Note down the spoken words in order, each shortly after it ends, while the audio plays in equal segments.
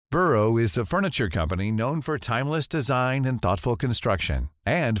Burrow is a furniture company known for timeless design and thoughtful construction,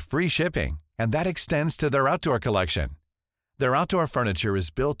 and free shipping, and that extends to their outdoor collection. Their outdoor furniture is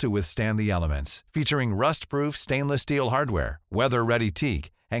built to withstand the elements, featuring rust-proof stainless steel hardware, weather-ready teak,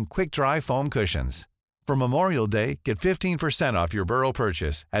 and quick-dry foam cushions. For Memorial Day, get 15% off your Burrow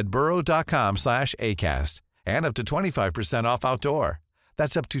purchase at burrow.com/ACAST and up to 25% off outdoor.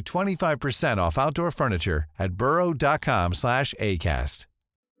 That's up to 25% off outdoor furniture at burrow.com/ACAST.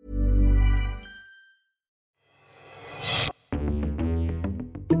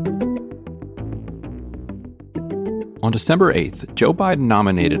 On December 8th, Joe Biden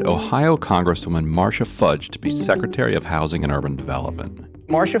nominated Ohio Congresswoman Marcia Fudge to be Secretary of Housing and Urban Development.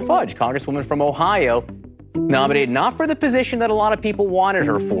 Marcia Fudge, Congresswoman from Ohio, nominated not for the position that a lot of people wanted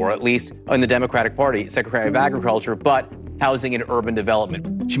her for, at least in the Democratic Party, Secretary of Agriculture, but Housing and Urban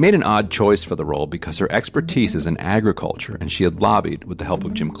Development. She made an odd choice for the role because her expertise is in agriculture, and she had lobbied, with the help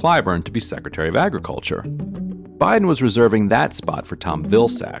of Jim Clyburn, to be Secretary of Agriculture. Biden was reserving that spot for Tom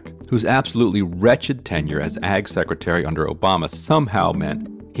Vilsack, whose absolutely wretched tenure as Ag Secretary under Obama somehow meant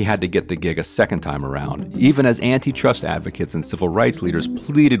he had to get the gig a second time around, even as antitrust advocates and civil rights leaders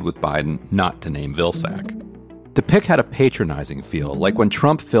pleaded with Biden not to name Vilsack. The pick had a patronizing feel, like when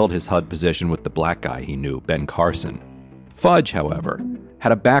Trump filled his HUD position with the black guy he knew, Ben Carson. Fudge, however,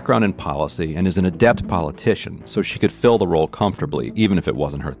 had a background in policy and is an adept politician, so she could fill the role comfortably, even if it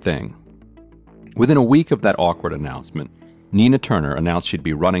wasn't her thing. Within a week of that awkward announcement, Nina Turner announced she'd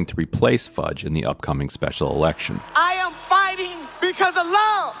be running to replace Fudge in the upcoming special election. I am fighting because of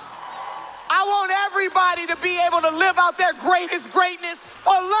love. I want everybody to be able to live out their greatest greatness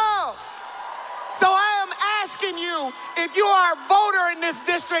for love. So I am asking you, if you are a voter in this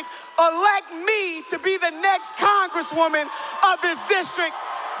district, elect me to be the next Congresswoman of this district.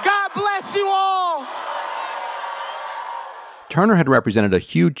 God bless you all. Turner had represented a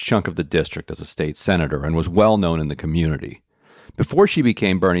huge chunk of the district as a state senator and was well known in the community. Before she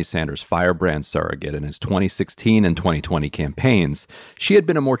became Bernie Sanders' firebrand surrogate in his 2016 and 2020 campaigns, she had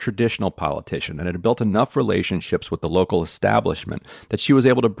been a more traditional politician and had built enough relationships with the local establishment that she was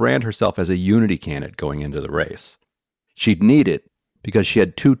able to brand herself as a unity candidate going into the race. She'd need it because she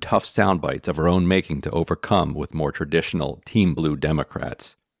had two tough sound bites of her own making to overcome with more traditional Team Blue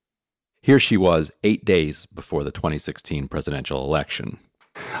Democrats. Here she was 8 days before the 2016 presidential election.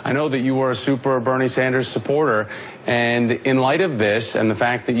 I know that you were a super Bernie Sanders supporter, and in light of this and the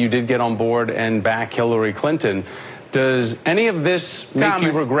fact that you did get on board and back Hillary Clinton, does any of this make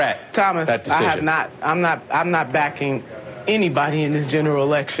you regret that decision? I have not. I'm not backing anybody in this general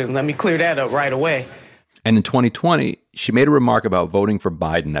election. Let me clear that up right away. And in 2020, she made a remark about voting for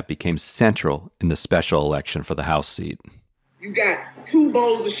Biden that became central in the special election for the House seat. You got two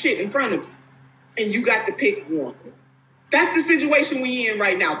bowls of shit in front of you, and you got to pick one. That's the situation we in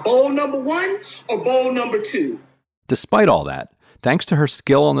right now. Bowl number one or bowl number two. Despite all that, thanks to her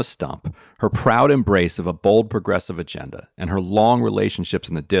skill on the stump, her proud embrace of a bold progressive agenda, and her long relationships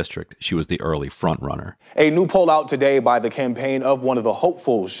in the district, she was the early frontrunner. A new poll out today by the campaign of one of the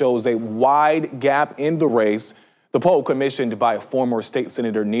hopefuls shows a wide gap in the race. The poll, commissioned by former state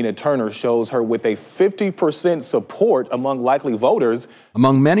senator Nina Turner, shows her with a 50% support among likely voters.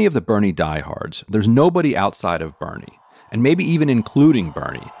 Among many of the Bernie diehards, there's nobody outside of Bernie, and maybe even including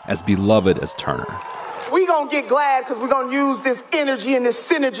Bernie, as beloved as Turner. We gonna get glad because we're gonna use this energy and this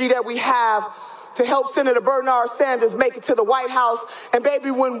synergy that we have to help Senator Bernard Sanders make it to the White House. And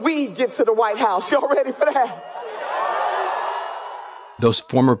baby, when we get to the White House, y'all ready for that? Those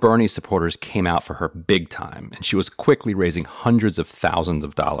former Bernie supporters came out for her big time, and she was quickly raising hundreds of thousands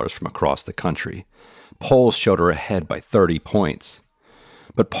of dollars from across the country. Polls showed her ahead by 30 points.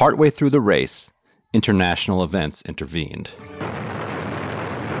 But partway through the race, international events intervened.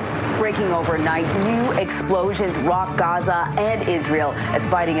 Breaking overnight, new explosions rock Gaza and Israel as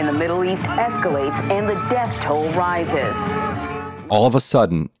fighting in the Middle East escalates and the death toll rises. All of a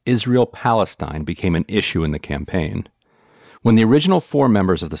sudden, Israel-Palestine became an issue in the campaign. When the original 4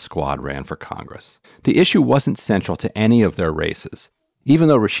 members of the squad ran for Congress, the issue wasn't central to any of their races, even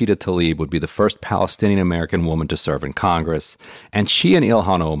though Rashida Tlaib would be the first Palestinian-American woman to serve in Congress, and she and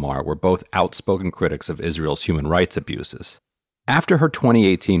Ilhan Omar were both outspoken critics of Israel's human rights abuses. After her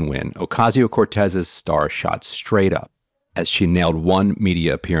 2018 win, Ocasio-Cortez's star shot straight up as she nailed one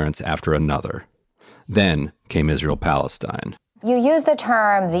media appearance after another. Then came Israel-Palestine. You use the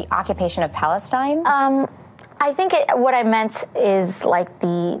term the occupation of Palestine. I think what I meant is like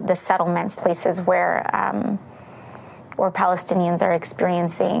the settlements, places where Palestinians are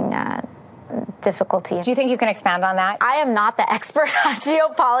experiencing difficulty. Do you think you can expand on that? I am not the expert on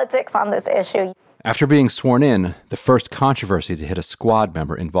geopolitics on this issue. After being sworn in, the first controversy to hit a squad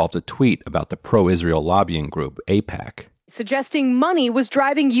member involved a tweet about the pro-Israel lobbying group AIPAC, suggesting money was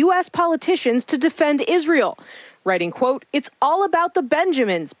driving U.S. politicians to defend Israel, writing, quote, "It's all about the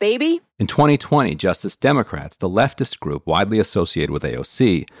Benjamins, baby." In 2020, Justice Democrats, the leftist group widely associated with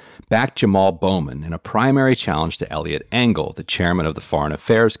AOC, backed Jamal Bowman in a primary challenge to Eliot Engel, the chairman of the Foreign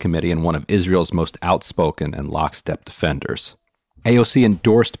Affairs Committee and one of Israel's most outspoken and lockstep defenders. AOC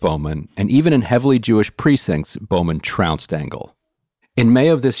endorsed Bowman, and even in heavily Jewish precincts, Bowman trounced Engel. In May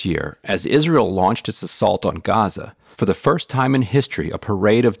of this year, as Israel launched its assault on Gaza, for the first time in history, a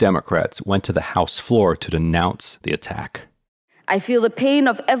parade of Democrats went to the House floor to denounce the attack. I feel the pain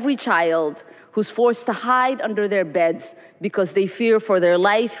of every child who's forced to hide under their beds because they fear for their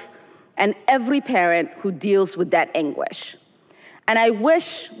life, and every parent who deals with that anguish. And I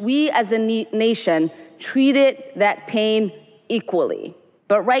wish we as a nation treated that pain equally.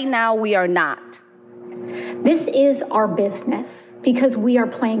 But right now, we are not. This is our business because we are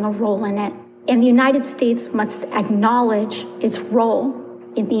playing a role in it. And the United States must acknowledge its role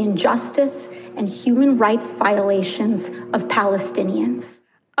in the injustice and human rights violations of Palestinians.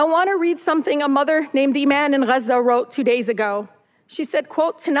 I want to read something a mother named Iman in Gaza wrote 2 days ago. She said,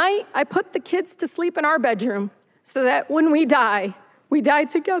 quote, "Tonight, I put the kids to sleep in our bedroom so that when we die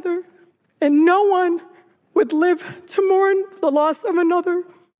together, and no one would live to mourn the loss of another."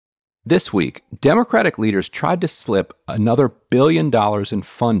 This week, Democratic leaders tried to slip another $1 billion in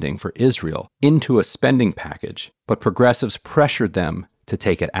funding for Israel into a spending package, but progressives pressured them to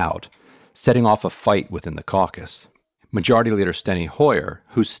take it out, setting off a fight within the caucus. Majority Leader Steny Hoyer,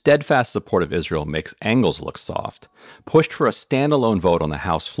 whose steadfast support of Israel makes Engels look soft, pushed for a standalone vote on the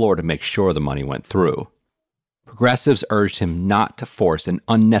House floor to make sure the money went through. Progressives urged him not to force an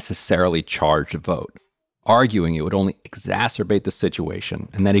unnecessarily charged vote, arguing it would only exacerbate the situation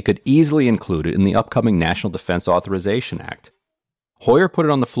and that he could easily include it in the upcoming National Defense Authorization Act. Hoyer put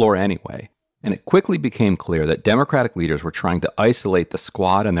it on the floor anyway, and it quickly became clear that Democratic leaders were trying to isolate the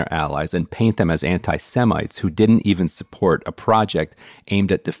squad and their allies and paint them as anti-Semites who didn't even support a project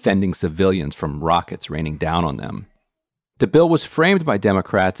aimed at defending civilians from rockets raining down on them. The bill was framed by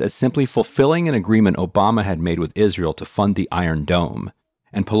Democrats as simply fulfilling an agreement Obama had made with Israel to fund the Iron Dome,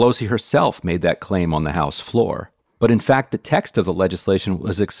 and Pelosi herself made that claim on the House floor. But in fact, the text of the legislation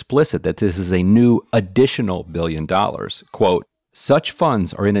was explicit that this is a new additional $1 billion. Quote, "Such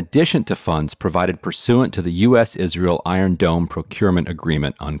funds are in addition to funds provided pursuant to the U.S.-Israel Iron Dome procurement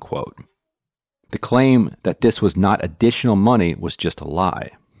agreement," unquote. The claim that this was not additional money was just a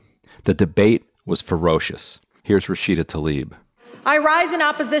lie. The debate was ferocious. Here's Rashida Tlaib. I rise in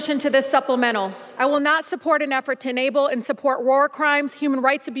opposition to this supplemental. I will not support an effort to enable and support war crimes, human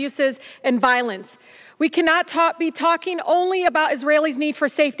rights abuses, and violence. We cannot be talking only about Israelis' need for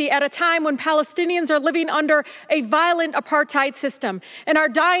safety at a time when Palestinians are living under a violent apartheid system and are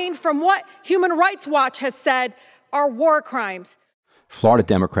dying from what Human Rights Watch has said are war crimes. Florida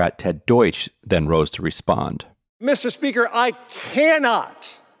Democrat Ted Deutsch then rose to respond. Mr. Speaker, I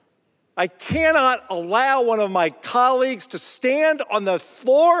cannot allow one of my colleagues to stand on the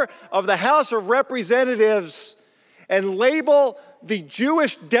floor of the House of Representatives and label the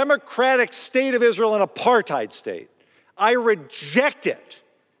Jewish Democratic State of Israel an apartheid state. I reject it.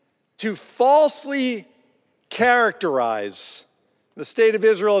 To falsely characterize the state of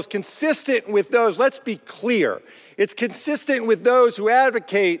Israel as consistent with those, let's be clear, it's consistent with those who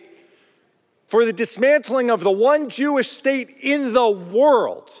advocate for the dismantling of the one Jewish state in the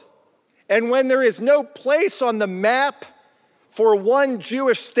world. And when there is no place on the map for one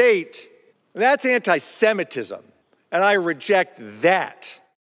Jewish state, that's anti-Semitism, and I reject that.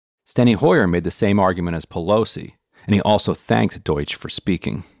 Steny Hoyer made the same argument as Pelosi, and he also thanked Deutsch for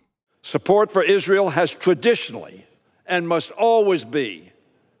speaking. Support for Israel has traditionally and must always be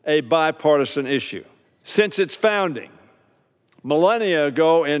a bipartisan issue. Since its founding, millennia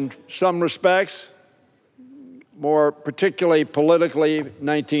ago in some respects, more particularly politically,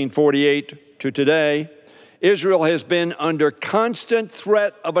 1948 to today, Israel has been under constant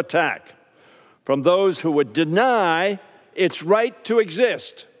threat of attack from those who would deny its right to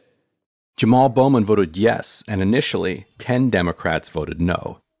exist. Jamal Bowman voted yes, and initially, 10 Democrats voted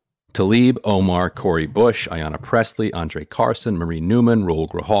no. Tlaib, Omar, Cori Bush, Ayanna Pressley, Andre Carson, Marie Newman, Raul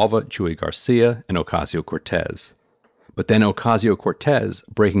Grijalva, Chuy Garcia, and Ocasio-Cortez. But then Ocasio-Cortez,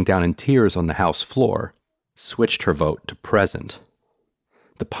 breaking down in tears on the House floor, switched her vote to present.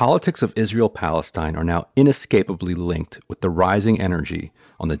 The politics of Israel-Palestine are now inescapably linked with the rising energy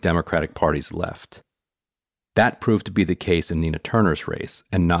on the Democratic Party's left. That proved to be the case in Nina Turner's race,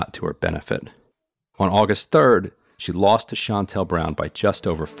 and not to her benefit. On August 3rd, she lost to Shontel Brown by just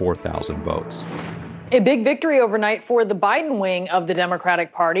over 4,000 votes. A big victory overnight for the Biden wing of the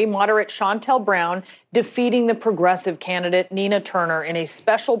Democratic Party. Moderate Shontel Brown defeating the progressive candidate Nina Turner in a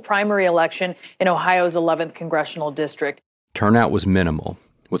special primary election in Ohio's 11th congressional district. Turnout was minimal,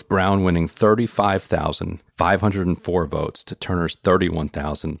 with Brown winning 35,504 votes to Turner's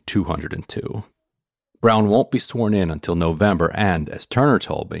 31,202. Brown won't be sworn in until November, and, as Turner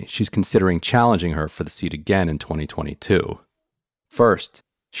told me, she's considering challenging her for the seat again in 2022. First,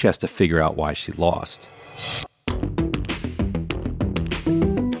 she has to figure out why she lost.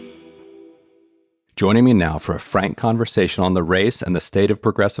 Joining me now for a frank conversation on the race and the state of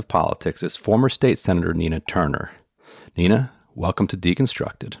progressive politics is former state senator Nina Turner. Nina, welcome to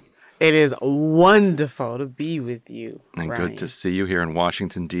Deconstructed. It is wonderful to be with you, And Brian. good to see you here in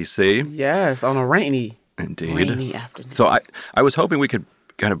Washington, D.C. Yes, on a rainy afternoon. So I was hoping we could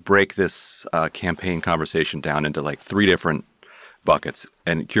kind of break this campaign conversation down into like three different buckets,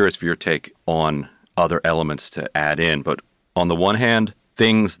 and curious for your take on other elements to add in. But on the one hand,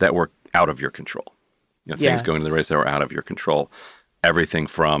 things that were out of your control. Things going to the race that were out of your control. Everything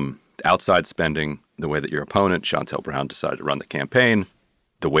from outside spending, the way that your opponent, Shontel Brown, decided to run the campaign,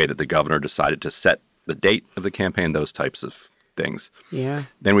 the way that the governor decided to set the date of the campaign, those types of things. Yeah.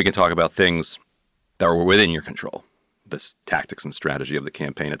 Then we can talk about things that were within your control, the tactics and strategy of the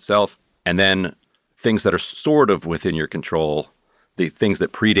campaign itself, and then things that are sort of within your control, the things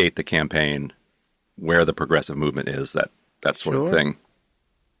that predate the campaign, where the progressive movement is, that sort of thing.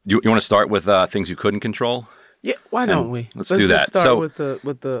 You want to start with things you couldn't control? Yeah, why don't we? Let's do that. Just start with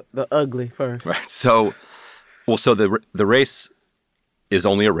the ugly first. Right. So the race is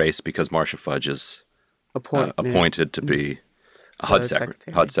only a race because Marcia Fudge is appointed to be a HUD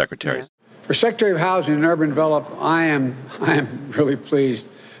secretary. Yeah. For Secretary of Housing and Urban Development, I am really pleased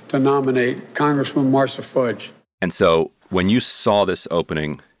to nominate Congresswoman Marcia Fudge. And so when you saw this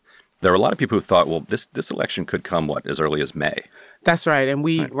opening, there were a lot of people who thought, well, this election could come, as early as May. That's right. And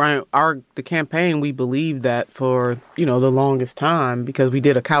the campaign, we believed that for, the longest time, because we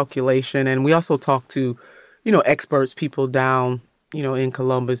did a calculation, and we also talked to, experts, people down, in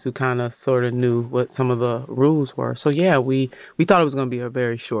Columbus who kind of sort of knew what some of the rules were. So, yeah, we thought it was going to be a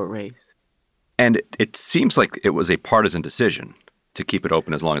very short race. And it seems like it was a partisan decision to keep it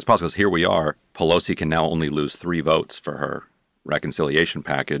open as long as possible. Because here we are, Pelosi can now only lose 3 votes for her reconciliation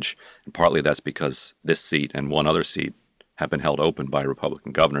package. And partly that's because this seat and one other seat have been held open by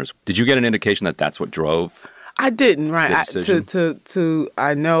Republican governors. Did you get an indication that that's what drove? I didn't, right?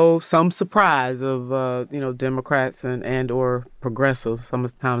 I know some surprise of Democrats and or progressives.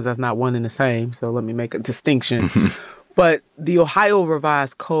 Sometimes that's not one and the same. So let me make a distinction. But the Ohio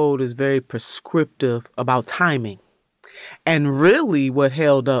Revised Code is very prescriptive about timing. And really what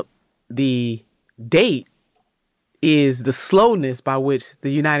held up the date is the slowness by which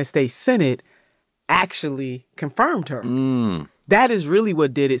the United States Senate actually confirmed her. That is really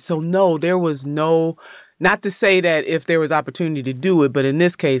what did it. So no, there was not to say that if there was opportunity to do it, but in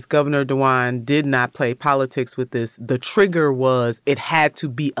this case, Governor DeWine did not play politics with this. The trigger was it had to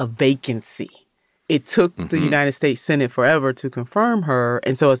be a vacancy. It took the United States Senate forever to confirm her.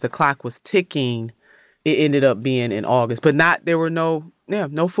 And so as the clock was ticking, it ended up being in August. But there were no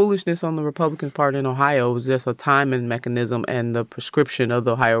foolishness on the Republicans' part in Ohio. It was just a timing mechanism, and the prescription of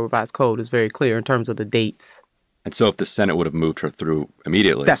the Ohio Revised Code is very clear in terms of the dates. And so if the Senate would have moved her through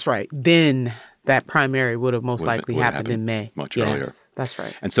immediately. That's right. Then that primary would have most likely happened in May. Much earlier. That's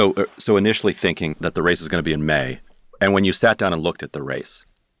right. And so initially thinking that the race is going to be in May, and when you sat down and looked at the race,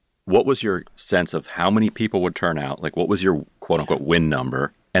 what was your sense of how many people would turn out? Like, what was your quote-unquote win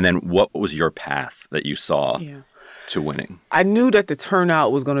number? And then what was your path that you saw to winning? I knew that the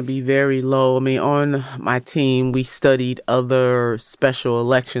turnout was going to be very low. I mean, on my team, we studied other special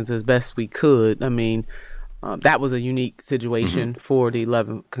elections as best we could. I mean, that was a unique situation for the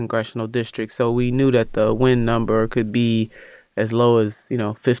 11th congressional district. So we knew that the win number could be as low as,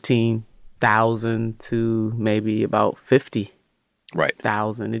 15,000 to maybe about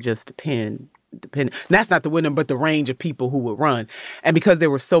 50,000. It just depended. And that's not the winner, but the range of people who would run. And because there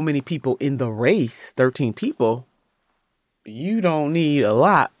were so many people in the race, 13 people, you don't need a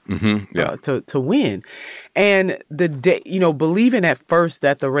lot to win. And the day, believing at first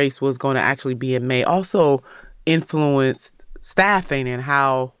that the race was going to actually be in May also influenced staffing and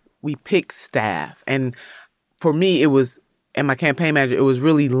how we pick staff. And for me, and my campaign manager, it was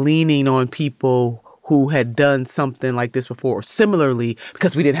really leaning on people who had done something like this before, similarly,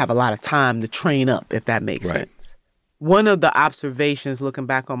 because we didn't have a lot of time to train up, if that makes sense. one of the observations looking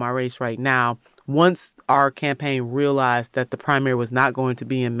back on my race right now, once our campaign realized that the primary was not going to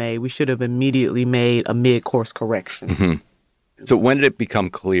be in May, we should have immediately made a mid-course correction. Mm-hmm. So when did it become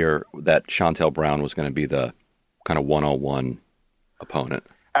clear that Shontel Brown was going to be the kind of one-on-one opponent?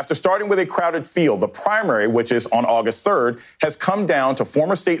 After starting with a crowded field, the primary, which is on August 3rd, has come down to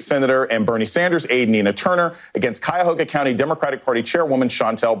former state senator and Bernie Sanders aide Nina Turner against Cuyahoga County Democratic Party chairwoman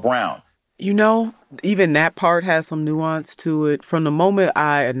Shontel Brown. You know, even that part has some nuance to it. From the moment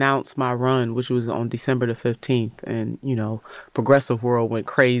I announced my run, which was on December the 15th, and, you know, Progressive World went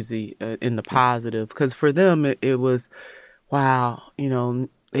crazy in the positive. Because for them, it was, wow, you know,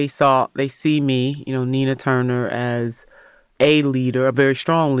 they see me, you know, Nina Turner as a leader, a very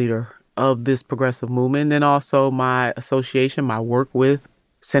strong leader of this progressive movement. And then also my association, my work with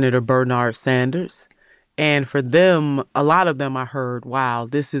Senator Bernard Sanders. And for them, a lot of them I heard, wow,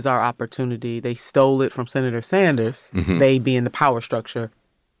 this is our opportunity. They stole it from Senator Sanders, they being the power structure,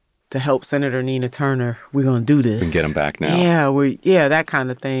 to help Senator Nina Turner. We're going to do this. And get them back now. Yeah, that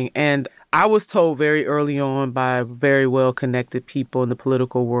kind of thing. And I was told very early on by very well-connected people in the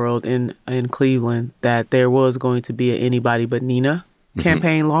political world in Cleveland that there was going to be an Anybody But Nina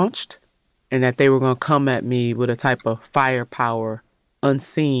campaign launched, and that they were going to come at me with a type of firepower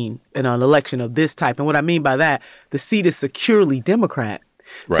unseen in an election of this type. And what I mean by that, the seat is securely Democrat.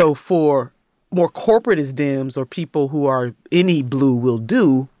 Right. So for more corporatist Dems or people who are any blue will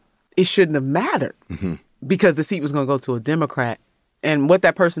do, it shouldn't have mattered because the seat was going to go to a Democrat. And what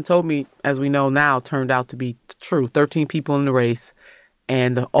that person told me, as we know now, turned out to be true. 13 people in the race,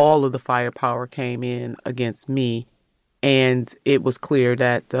 and all of the firepower came in against me. And it was clear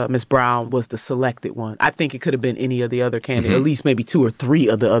that Ms. Brown was the selected one. I think it could have been any of the other candidates, at least maybe 2 or 3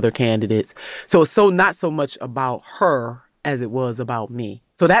 of the other candidates. So it's not so much about her as it was about me.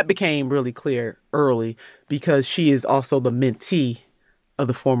 So that became really clear early because she is also the mentee of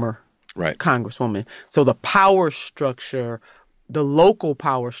the former Congresswoman. So the power structure, the local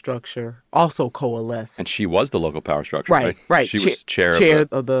power structure also coalesced. And she was the local power structure, right? Right. She was chair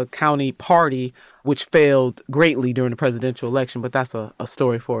of the county party, which failed greatly during the presidential election, but that's a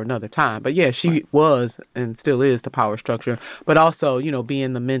story for another time. But yeah, she was and still is the power structure. But also, you know,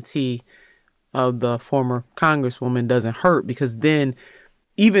 being the mentee of the former Congresswoman doesn't hurt, because then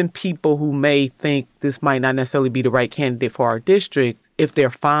even people who may think this might not necessarily be the right candidate for our district, if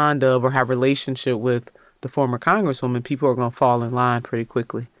they're fond of or have a relationship with the former Congresswoman, people are going to fall in line pretty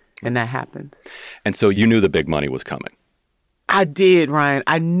quickly. And that happened. And so you knew the big money was coming. I did, Ryan.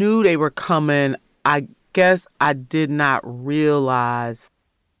 I knew they were coming. I guess I did not realize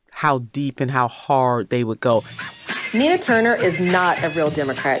how deep and how hard they would go. Nina Turner is not a real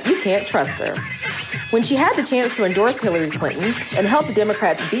Democrat. You can't trust her. When she had the chance to endorse Hillary Clinton and help the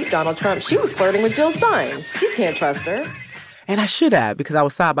Democrats beat Donald Trump, she was flirting with Jill Stein. You can't trust her. And I should have, because I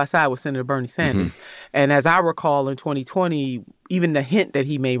was side by side with Senator Bernie Sanders. And as I recall in 2020, even the hint that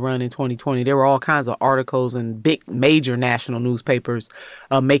he may run in 2020, there were all kinds of articles and big major national newspapers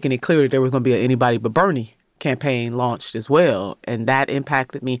making it clear that there was going to be an Anybody But Bernie campaign launched as well. And that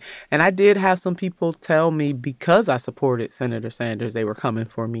impacted me. And I did have some people tell me, because I supported Senator Sanders, they were coming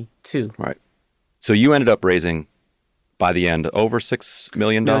for me too. Right. So you ended up raising, by the end, over $6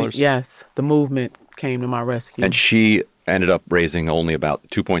 million? Yes. The movement came to my rescue. And she ended up raising only about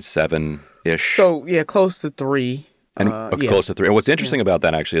 2.7-ish. So, yeah, close to 3. Close to 3. And what's interesting about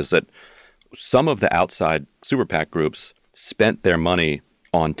that, actually, is that some of the outside super PAC groups spent their money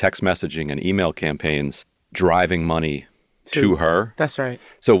on text messaging and email campaigns driving money to her. That's right.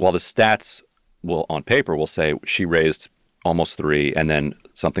 So while the stats on paper will say she raised almost 3, and then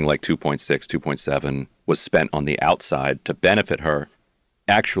something like 2.6, 2.7 was spent on the outside to benefit her,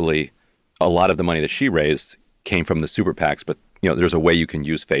 actually, a lot of the money that she raised came from the super PACs, but you know, there's a way you can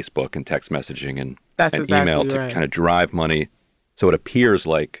use Facebook and text messaging and email to kind of drive money. So it appears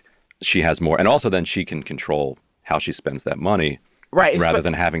like she has more, and also then she can control how she spends that money, rather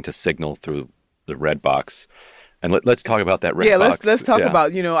than having to signal through the red box. And let's talk about that red box. Let's talk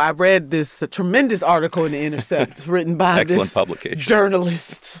about, you know, I read this tremendous article in The Intercept written by this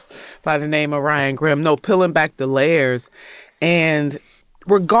journalist by the name of Ryan Grimm. No, peeling back the layers. And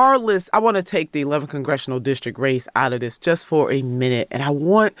regardless, I want to take the 11th congressional district race out of this just for a minute. And I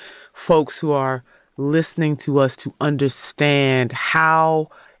want folks who are listening to us to understand how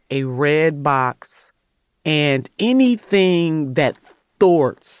a red box and anything that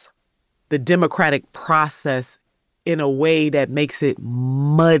thwarts the democratic process in a way that makes it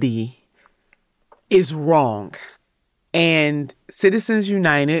muddy is wrong. And Citizens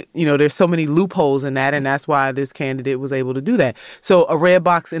United, there's so many loopholes in that, and that's why this candidate was able to do that. So a red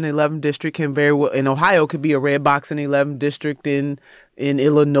box in the 11th district can very well, in Ohio, could be a red box in the 11th district in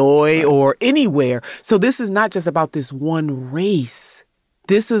Illinois or anywhere. So this is not just about this one race.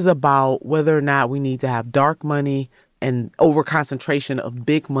 This is about whether or not we need to have dark money and over-concentration of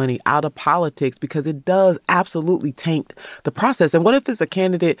big money out of politics, because it does absolutely taint the process. And what if it's a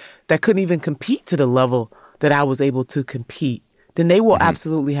candidate that couldn't even compete to the level that I was able to compete? Then they will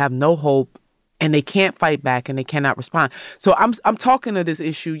absolutely have no hope, and they can't fight back, and they cannot respond. So I'm talking to this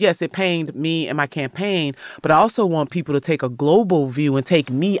issue. Yes, it pained me and my campaign, but I also want people to take a global view and take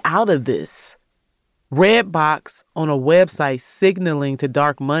me out of this. Red box on a website signaling to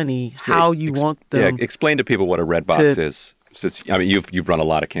dark money how you want them. Yeah, explain to people what a red box is. Since you've run a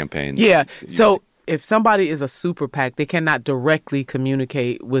lot of campaigns. Yeah. So if somebody is a super PAC, they cannot directly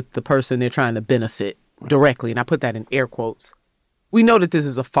communicate with the person they're trying to benefit directly. And I put that in air quotes. We know that this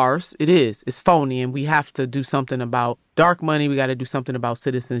is a farce. It is. It's phony. And we have to do something about dark money. We got to do something about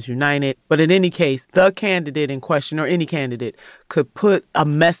Citizens United. But in any case, the candidate in question, or any candidate, could put a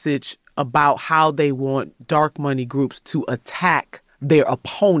message about how they want dark money groups to attack their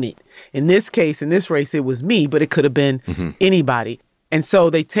opponent. In this case, in this race, it was me, but it could have been anybody. And so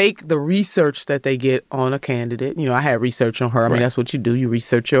they take the research that they get on a candidate. I had research on her. I mean, that's what you do. You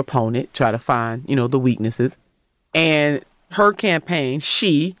research your opponent, try to find, the weaknesses. And her campaign,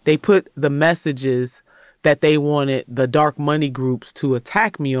 they put the messages that they wanted the dark money groups to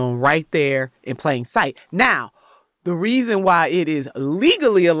attack me on right there in plain sight. Now, the reason why it is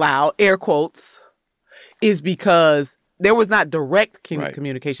legally allowed, air quotes, is because there was not direct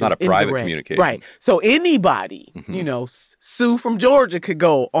communication. It's not a private communication. Right. So anybody, Sue from Georgia could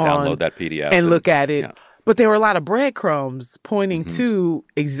go on. Download that PDF. And look at it. Yeah. But there were a lot of breadcrumbs pointing to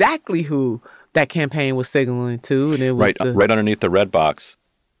exactly who that campaign was signaling to. And it was right underneath the red box,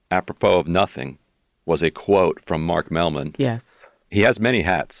 apropos of nothing, was a quote from Mark Mellman. Yes. He has many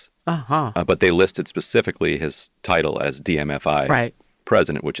hats. But they listed specifically his title as DMFI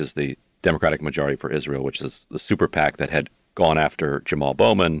president, which is the Democratic Majority for Israel, which is the super PAC that had gone after Jamal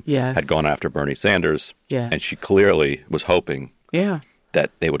Bowman, had gone after Bernie Sanders. And she clearly was hoping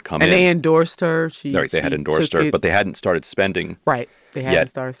that they would come in. And they endorsed her. They had endorsed her, but they hadn't started spending They hadn't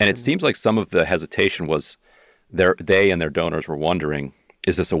started spending. And it seems like some of the hesitation was they and their donors were wondering,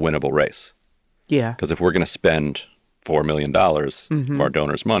 is this a winnable race? Yeah. Because if we're going to spend $4 million of our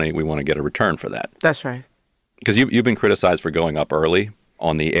donors' money, we want to get a return for that. That's right. Because you've been criticized for going up early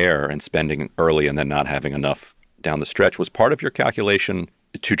on the air and spending early and then not having enough down the stretch. Was part of your calculation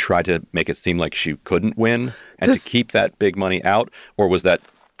to try to make it seem like she couldn't win and to keep that big money out? Or was that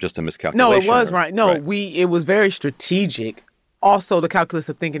just a miscalculation? No, it was right. No, it was very strategic. Also, the calculus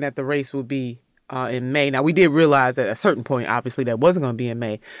of thinking that the race would be in May. Now, we did realize at a certain point, obviously, that wasn't going to be in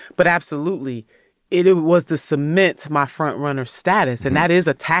May. But absolutely, it was to cement my front runner status. And that is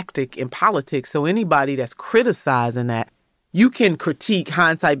a tactic in politics. So anybody that's criticizing that, you can critique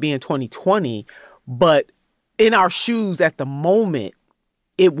hindsight being 20/20, but in our shoes at the moment,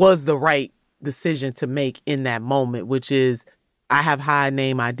 it was the right decision to make in that moment, which is I have high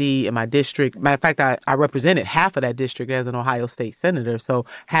name ID in my district. Matter of fact, I represented half of that district as an Ohio State senator. So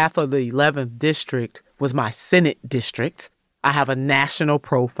half of the 11th district was my Senate district. I have a national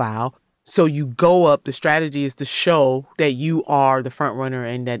profile. So you go up, the strategy is to show that you are the front runner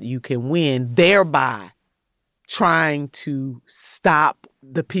and that you can win, thereby trying to stop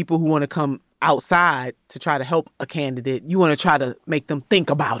the people who want to come outside to try to help a candidate. You want to try to make them think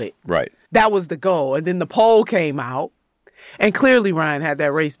about it. Right. That was the goal. And then the poll came out. And clearly, Ryan, had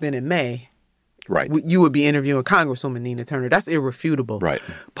that race been in May, you would be interviewing Congresswoman Nina Turner. That's irrefutable. Right.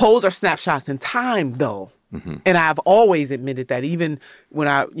 Polls are snapshots in time, though. And I've always admitted that, even when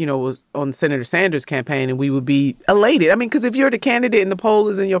I, was on Senator Sanders' campaign, and we would be elated. I mean, because if you're the candidate and the poll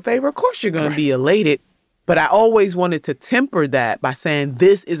is in your favor, of course you're going to be elated. But I always wanted to temper that by saying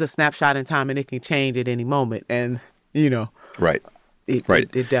this is a snapshot in time and it can change at any moment. And, Right. It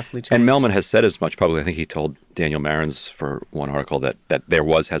definitely changed. And Mellman has said as much publicly. I think he told Daniel Marins for one article that there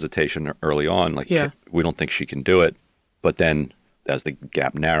was hesitation early on. We don't think she can do it. But then as the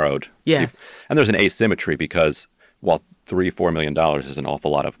gap narrowed. Yes. And there's an asymmetry because while $3-4 million is an awful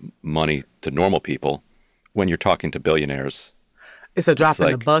lot of money to normal people, when you're talking to billionaires, it's a drop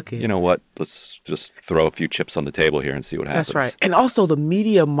in the bucket. You know what? Let's just throw a few chips on the table here and see what happens. That's right. And also the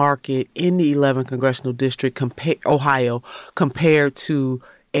media market in the 11th congressional district, Ohio, compared to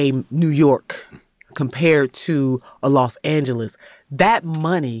a New York, compared to a Los Angeles, that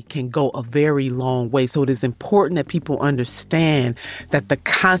money can go a very long way. So it is important that people understand that the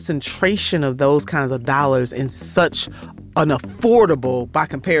concentration of those kinds of dollars in such an affordable, by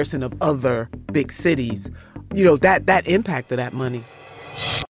comparison of other big cities, that impact of that money.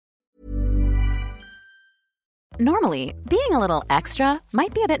 Normally, being a little extra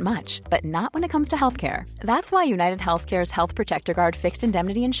might be a bit much, but not when it comes to healthcare. That's why United Healthcare's Health Protector Guard fixed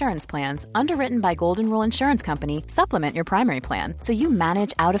indemnity insurance plans, underwritten by Golden Rule Insurance Company, supplement your primary plan so you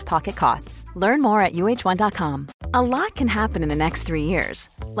manage out-of-pocket costs. Learn more at UH1.com. A lot can happen in the next 3 years.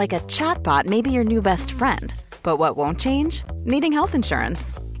 Like a chatbot may be your new best friend. But what won't change? Needing health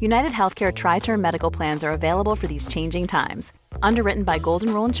insurance. United Healthcare Tri-Term Medical Plans are available for these changing times. Underwritten by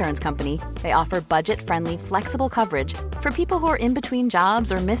Golden Rule Insurance Company, they offer budget-friendly, flexible coverage for people who are in between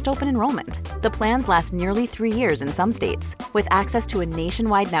jobs or missed open enrollment. The plans last nearly 3 years in some states, with access to a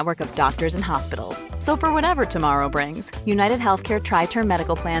nationwide network of doctors and hospitals. So for whatever tomorrow brings, United Healthcare Tri-Term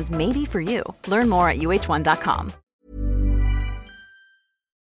Medical Plans may be for you. Learn more at UH1.com.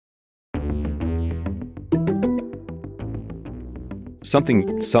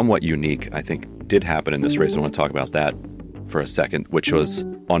 Something somewhat unique, I think, did happen in this race. I want to talk about that for a second, which was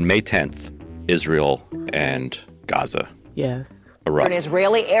on May 10th, Israel and Gaza. Yes. An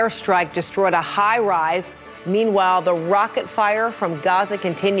Israeli airstrike destroyed a high-rise. Meanwhile, the rocket fire from Gaza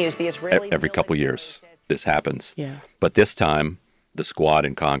continues. The Israeli every couple years, this happens. Yeah. But this time, the Squad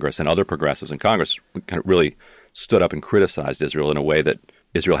in Congress and other progressives in Congress kind of really stood up and criticized Israel in a way that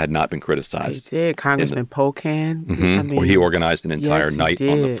Israel had not been criticized. They did. Congressman Pocan. Where he organized an entire night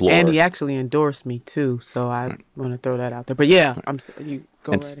on the floor. And he actually endorsed me, too. So I want to throw that out there. But yeah, you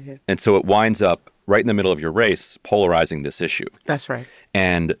go right ahead. And so it winds up right in the middle of your race, polarizing this issue. That's right.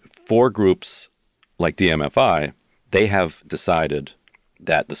 And for groups like DMFI, they have decided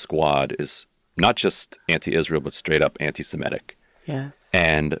that the Squad is not just anti-Israel, but straight up anti-Semitic. Yes.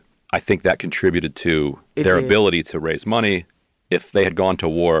 And I think that contributed to their ability to raise money if they had gone to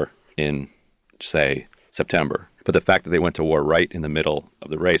war in, say, September. But the fact that they went to war right in the middle of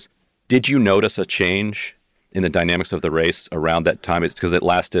the race, did you notice a change in the dynamics of the race around that time? It's because it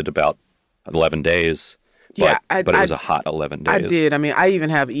lasted about 11 days. But it was a hot 11 days. I did. I mean, I even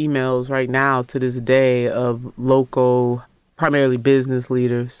have emails right now to this day of local, primarily business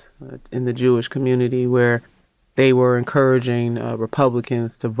leaders in the Jewish community where they were encouraging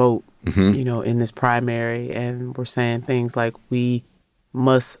Republicans to vote, in this primary, and were saying things like, we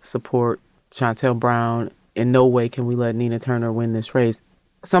must support Shontel Brown. In no way can we let Nina Turner win this race.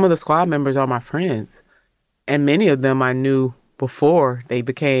 Some of the Squad members are my friends, and many of them I knew before they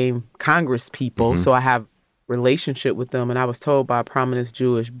became Congress people, so I have relationship with them. And I was told by a prominent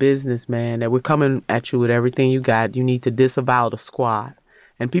Jewish businessman that we're coming at you with everything you got. You need to disavow the Squad.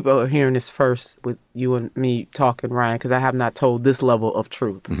 And people are hearing this first with you and me talking, Ryan, because I have not told this level of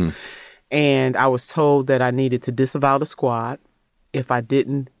truth. And I was told that I needed to disavow the Squad. If I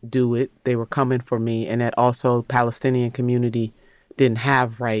didn't do it, they were coming for me, and that also the Palestinian community didn't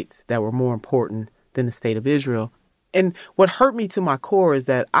have rights that were more important than the state of Israel. And what hurt me to my core is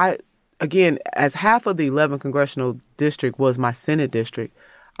that again, as half of the 11th congressional district was my Senate district,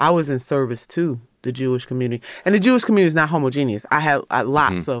 I was in service to the Jewish community. And the Jewish community is not homogeneous. I had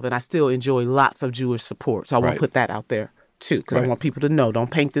lots of, and I still enjoy lots of Jewish support. So I want to put that out there, too, because I want people to know,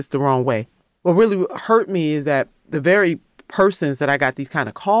 don't paint this the wrong way. What really hurt me is that the very persons that I got these kind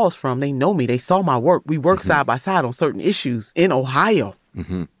of calls from, they know me. They saw my work. We work side by side on certain issues in Ohio.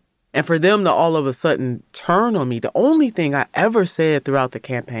 And for them to all of a sudden turn on me, the only thing I ever said throughout the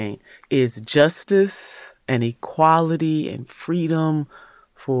campaign is justice and equality and freedom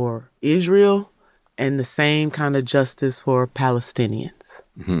for Israel and the same kind of justice for Palestinians.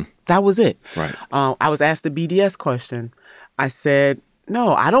 That was it. Right. I was asked the BDS question. I said,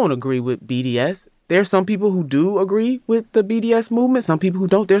 no, I don't agree with BDS. There's some people who do agree with the BDS movement, some people who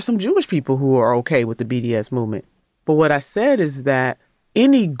don't. There's some Jewish people who are okay with the BDS movement. But what I said is that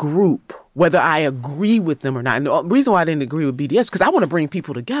any group, whether I agree with them or not, and the reason why I didn't agree with BDS is because I want to bring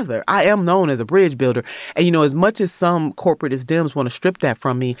people together. I am known as a bridge builder. And, as much as some corporatist Dems want to strip that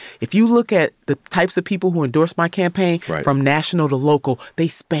from me, if you look at the types of people who endorse my campaign, from national to local, they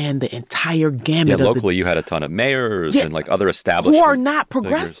span the entire gamut. Yeah, locally you had a ton of mayors and other establishments. Who are not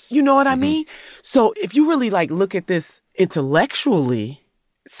progressive, you know what I mean? So if you really look at this intellectually,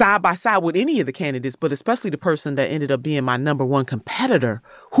 side by side with any of the candidates, but especially the person that ended up being my number one competitor,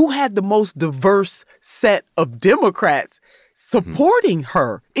 who had the most diverse set of Democrats supporting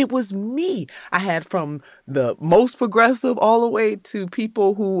her. It was me. I had from the most progressive all the way to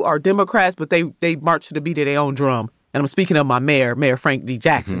people who are Democrats, but they march to the beat of their own drum. And I'm speaking of my mayor, Mayor Frank D.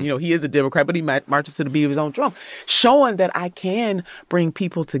 Jackson. Mm-hmm. You know, he is a Democrat, but he marches to the beat of his own drum, showing that I can bring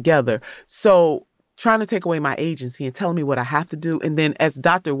people together. So trying to take away my agency and telling me what I have to do. And then, as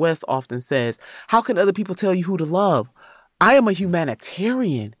Dr. West often says, how can other people tell you who to love? I am a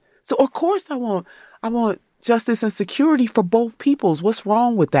humanitarian. So, of course, I want justice and security for both peoples. What's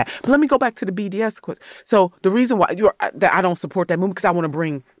wrong with that? But let me go back to the BDS question. So the reason why that I don't support that movement, because I want to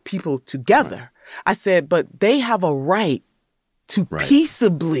bring people together. Right. I said, but they have a right to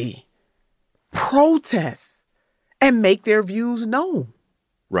peaceably protest and make their views known.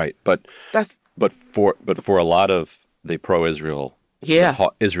 Right, but for a lot of the pro-Israel,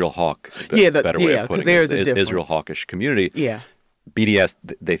 Israel hawk, better way of putting there's a difference. Israel hawkish community, BDS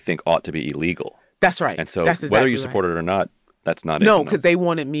they think ought to be illegal. That's right. And so that's exactly whether you support it or not, that's not it. No, because they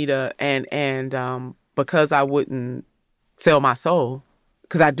wanted me to, and because I wouldn't sell my soul,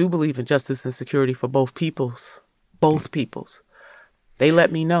 because I do believe in justice and security for both peoples. They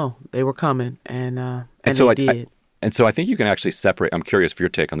let me know they were coming, and so they did. And so I think you can actually separate. I'm curious for your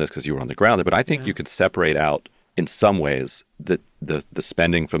take on this because you were on the ground there, but I think you could separate out in some ways the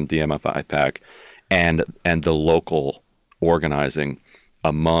spending from DMFI-PAC and the local organizing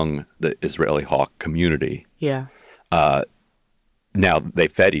among the Israeli hawk community. Yeah. Now they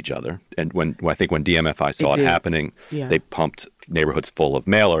fed each other, and when DMFI saw it happening, they pumped neighborhoods full of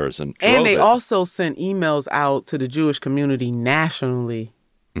mailers and they also sent emails out to the Jewish community nationally,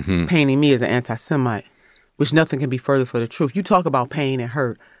 painting me as an anti-Semite, which nothing can be further from the truth. You talk about pain and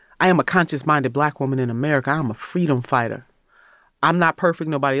hurt. I am a conscious-minded Black woman in America. I'm a freedom fighter. I'm not perfect.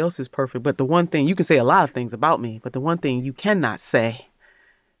 Nobody else is perfect. But the one thing, you can say a lot of things about me, but the one thing you cannot say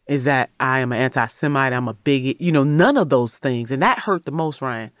is that I am an anti-Semite, I'm a bigot, none of those things. And that hurt the most,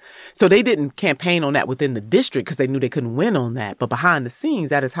 Ryan. So they didn't campaign on that within the district because they knew they couldn't win on that. But behind the scenes,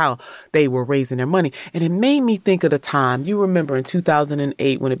 that is how they were raising their money. And it made me think of the time, you remember in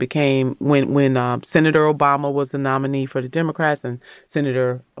 2008 when it became, when Senator Obama was the nominee for the Democrats and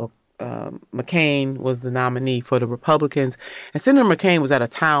Senator McCain was the nominee for the Republicans. And Senator McCain was at a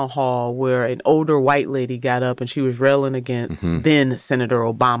town hall where an older white lady got up and she was railing against then Senator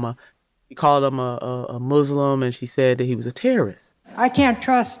Obama. She called him a Muslim and she said that he was a terrorist. I can't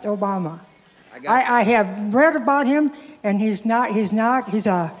trust Obama. I have read about him and he's an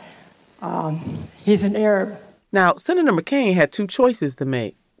Arab. Now, Senator McCain had two choices to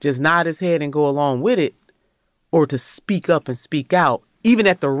make. Just nod his head and go along with it, or to speak up and speak out, even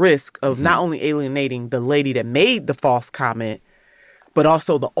at the risk of not only alienating the lady that made the false comment, but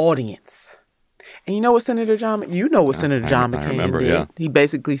also the audience. And you know what Senator John McCain did? Yeah. He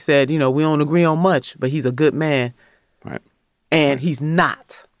basically said, we don't agree on much, but he's a good man. Right. And he's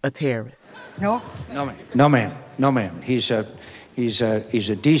not a terrorist. No, ma'am. He's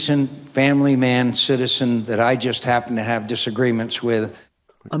a decent family man, citizen that I just happen to have disagreements with.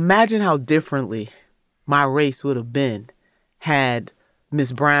 Imagine how differently my race would have been had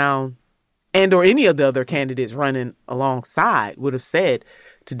Ms. Brown and or any of the other candidates running alongside would have said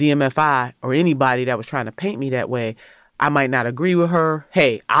to DMFI or anybody that was trying to paint me that way, I might not agree with her.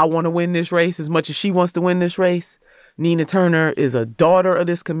 Hey, I want to win this race as much as she wants to win this race. Nina Turner is a daughter of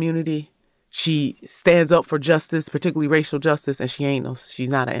this community. She stands up for justice, particularly racial justice, and she's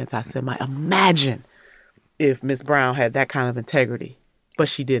not an anti-Semite. Imagine if Ms. Brown had that kind of integrity. But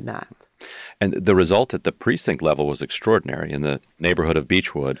she did not. And the result at the precinct level was extraordinary in the neighborhood of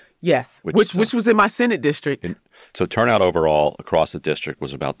Beechwood. Yes, which was in my Senate district. So turnout overall across the district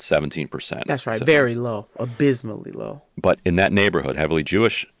was about 17%. That's right, very low, abysmally low. But in that neighborhood, heavily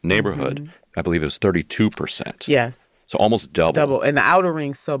Jewish neighborhood, I believe it was 32%. Yes. So almost double. And the outer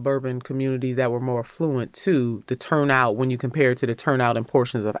ring suburban communities that were more affluent too, the turnout, when you compare it to the turnout in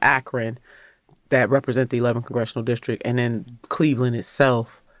portions of Akron, that represent the 11th congressional district, and then Cleveland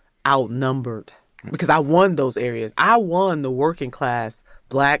itself outnumbered because I won those areas. I won the working class,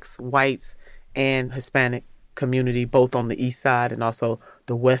 Blacks, whites, and Hispanic community, both on the east side and also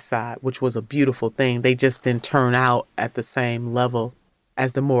the west side, which was a beautiful thing. They just didn't turn out at the same level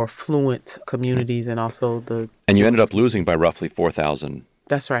as the more affluent communities and also the... And you ended up losing by roughly 4,000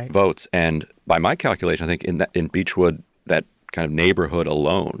 That's right. votes. And by my calculation, I think in Beechwood, that kind of neighborhood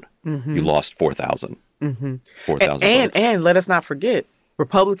alone, you lost 4,000. 4,000 votes. And let us not forget,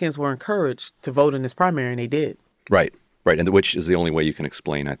 Republicans were encouraged to vote in this primary, and they did. Right. And which is the only way you can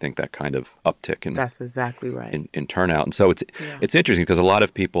explain, I think, that kind of uptick in That's exactly right. in turnout. And so it's interesting because a lot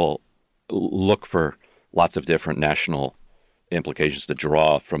of people look for lots of different national implications to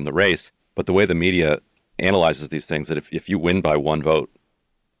draw from the race. But the way the media analyzes these things, that if you win by one vote,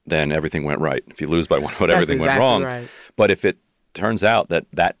 then everything went right. If you lose by one vote, everything went wrong. Right. But if it turns out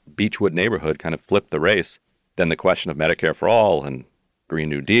that Beechwood neighborhood kind of flipped the race, then the question of Medicare for all and Green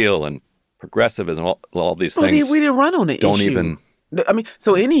New Deal and progressivism, all these things. We didn't run on the don't issue. Even. I mean,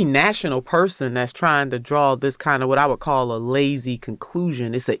 so any national person that's trying to draw this kind of what I would call a lazy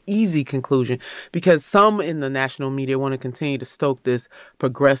conclusion, it's an easy conclusion because some in the national media want to continue to stoke this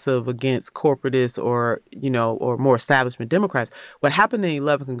progressive against corporatists or more establishment Democrats. What happened in the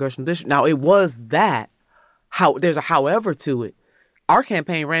 11th congressional district, now it was that, there's a however to it. Our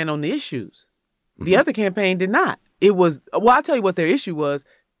campaign ran on the issues. The other campaign did not. It was, I'll tell you what their issue was.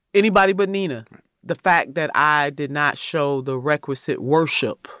 Anybody but Nina. The fact that I did not show the requisite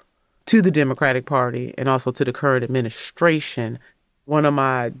worship to the Democratic Party and also to the current administration. One of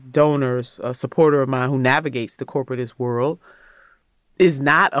my donors, a supporter of mine who navigates the corporatist world, is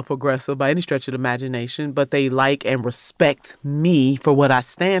not a progressive by any stretch of the imagination, but they like and respect me for what I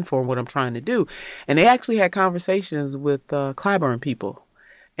stand for and what I'm trying to do. And they actually had conversations with Clyburn people.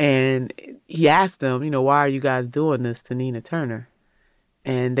 And he asked them, why are you guys doing this to Nina Turner?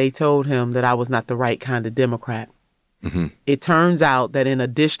 And they told him that I was not the right kind of Democrat. Mm-hmm. It turns out that in a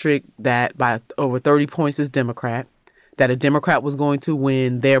district that by over 30 points is Democrat, that a Democrat was going to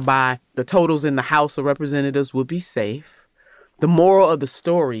win, thereby the totals in the House of Representatives would be safe. The moral of the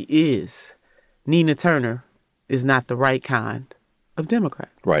story is Nina Turner is not the right kind of Democrat.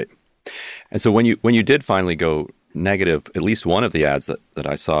 Right. And so when you did finally go negative, at least one of the ads that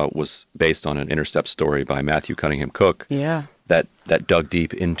I saw was based on an Intercept story by Matthew Cunningham Cook. Yeah. That dug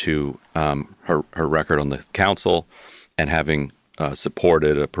deep into her record on the council and having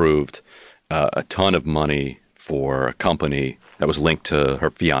approved a ton of money for a company that was linked to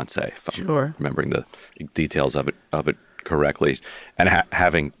her fiance, if I'm remembering the details of it correctly, and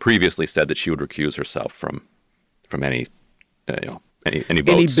having previously said that she would recuse herself from any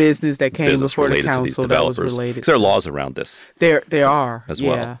votes, business that came before the council that was related. Because there are laws around this. There are as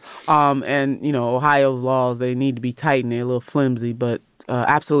well. Yeah. And Ohio's laws, they need to be tightened. They're a little flimsy, but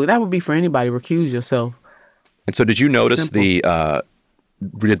absolutely, that would be for anybody. Recuse yourself. And so, did you notice did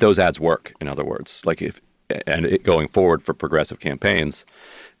those ads work? In other words, going forward for progressive campaigns,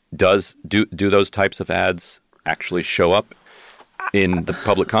 do those types of ads actually show up in the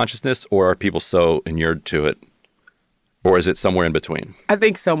public consciousness, or are people so inured to it? Or is it somewhere in between? I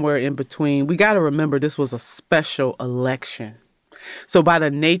think somewhere in between. We got to remember this was a special election. So by the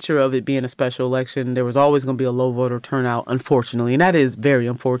nature of it being a special election, there was always going to be a low voter turnout, unfortunately. And that is very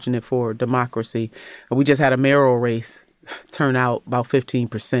unfortunate for democracy. We just had a mayoral race turn out about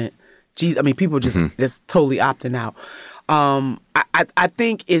 15%. Geez, I mean, people just totally opting out. I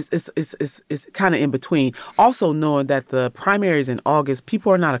think it's kind of in between. Also knowing that the primaries in August,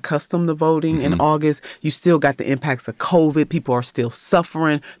 people are not accustomed to voting in August. You still got the impacts of COVID. People are still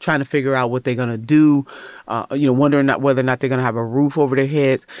suffering, trying to figure out what they're going to do, wondering whether or not they're going to have a roof over their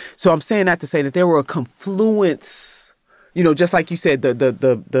heads. So I'm saying that to say that there were a confluence, just like you said,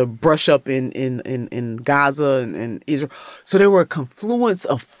 the brush up in Gaza and Israel. So there were a confluence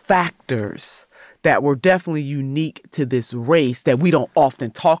of factors that were definitely unique to this race that we don't often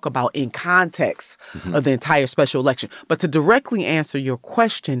talk about in context of the entire special election. But to directly answer your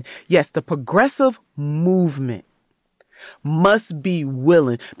question, yes, the progressive movement must be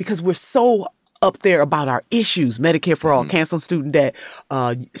willing, because we're so up there about our issues, Medicare for all, canceling student debt,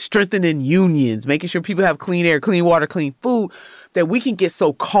 strengthening unions, making sure people have clean air, clean water, clean food, that we can get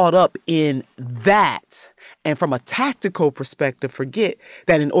so caught up in that. And from a tactical perspective, forget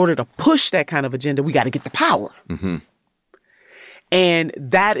that in order to push that kind of agenda, we got to get the power. Mm-hmm. And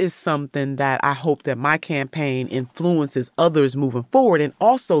that is something that I hope that my campaign influences others moving forward. And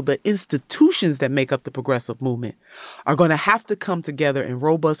also the institutions that make up the progressive movement are going to have to come together in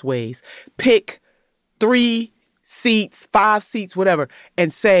robust ways, pick 3 seats, 5 seats, whatever,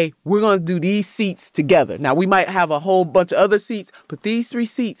 and say, we're going to do these seats together. Now, we might have a whole bunch of other seats, but these 3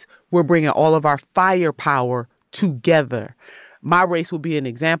 seats, we're bringing all of our firepower together. My race will be an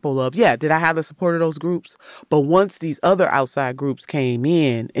example of, did I have the support of those groups? But once these other outside groups came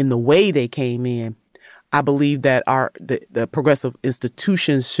in the way they came in, I believe that the progressive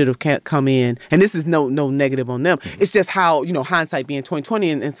institutions should have come in, and this is no negative on them. It's just how, hindsight being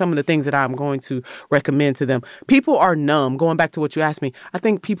 2020 and some of the things that I'm going to recommend to them. People are numb. Going back to what you asked me, I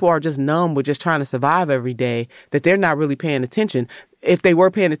think people are just numb with just trying to survive every day, that they're not really paying attention. If they were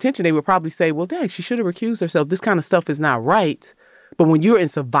paying attention, they would probably say, well, dang, she should have recused herself. This kind of stuff is not right. But when you're in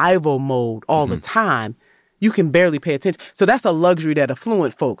survival mode all the time, you can barely pay attention. So that's a luxury that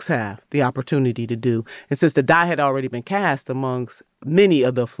affluent folks have the opportunity to do. And since the die had already been cast amongst many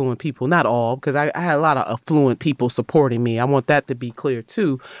of the affluent people, not all, because I had a lot of affluent people supporting me. I want that to be clear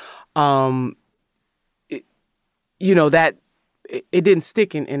too. That it didn't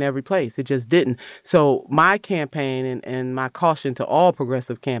stick in every place. It just didn't. So my campaign and my caution to all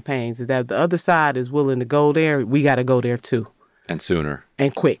progressive campaigns is that if the other side is willing to go there, we got to go there too. And sooner.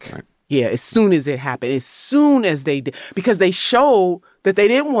 And quick. Right. Yeah, as soon as it happened, as soon as they did, because they showed that they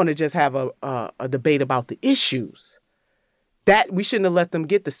didn't want to just have a debate about the issues. That we shouldn't have let them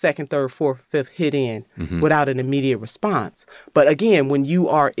get the second, third, fourth, fifth hit in without an immediate response. But again, when you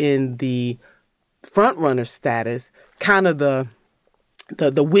are in the front runner status, kind of the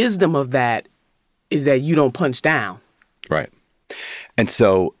wisdom of that is that you don't punch down. Right. And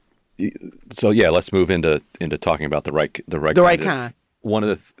so yeah, let's move into talking about the right kind. One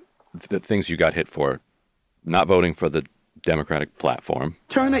of the things you got hit for, not voting for the Democratic platform.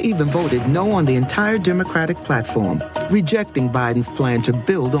 Turner even voted no on the entire Democratic platform, rejecting Biden's plan to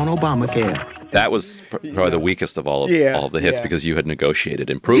build on Obamacare. That was probably the weakest of all of the hits because you had negotiated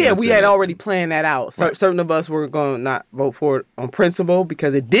improvements. Yeah, we had already planned that out. Right. Certain of us were going to not vote for it on principle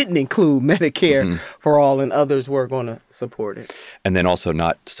because it didn't include Medicare for all, and others were going to support it. And then also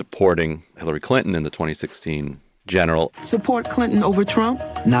not supporting Hillary Clinton in the 2016 general. Support Clinton over Trump?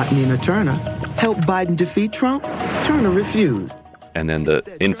 Not Nina Turner. Help Biden defeat Trump? Turner refused. And then the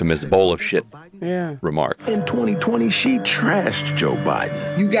infamous bowl of shit remark. In 2020, she trashed Joe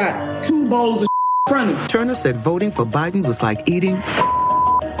Biden. You got 2 bowls of in front of you. Turner said voting for Biden was like eating...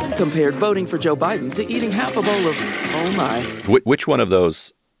 Compared voting for Joe Biden to eating half a bowl of, oh my. Which one of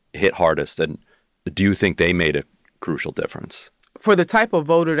those hit hardest, and do you think they made a crucial difference? For the type of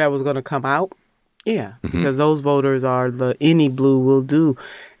voter that was going to come out, yeah, because those voters are any blue will do.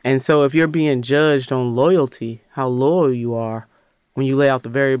 And so if you're being judged on loyalty, how loyal you are, when you lay out the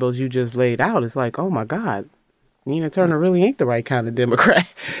variables you just laid out, it's like, oh my God, Nina Turner really ain't the right kind of Democrat,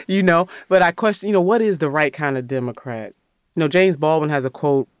 But I question, what is the right kind of Democrat? James Baldwin has a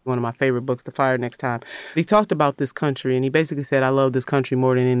quote, one of my favorite books, The Fire Next Time. He talked about this country, and he basically said, I love this country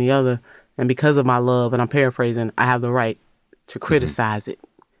more than any other. And because of my love, and I'm paraphrasing, I have the right to criticize it.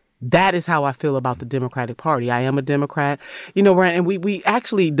 That is how I feel about the Democratic Party. I am a Democrat, and we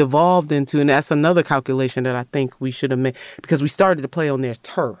actually devolved into, and that's another calculation that I think we should have made, because we started to play on their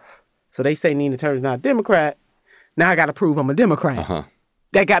turf. So they say Nina Turner's not a Democrat. Now I got to prove I'm a Democrat.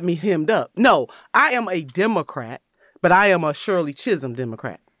 That got me hemmed up. No, I am a Democrat, but I am a Shirley Chisholm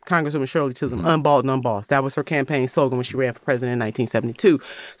Democrat. Congresswoman Shirley Chisholm, unbought and unbossed. That was her campaign slogan when she ran for president in 1972.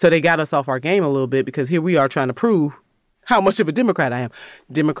 So they got us off our game a little bit, because here we are trying to prove how much of a Democrat I am.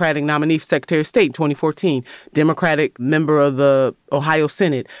 Democratic nominee for Secretary of State in 2014. Democratic member of the Ohio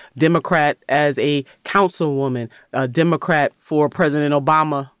Senate. Democrat as a councilwoman. Democrat for President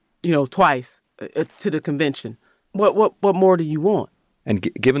Obama, twice to the convention. What more do you want? And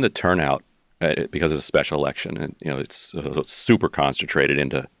given the turnout, because it's a special election, and it's super concentrated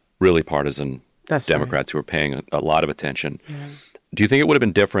into really partisan Democrats who are paying a lot of attention. Yeah. Do you think it would have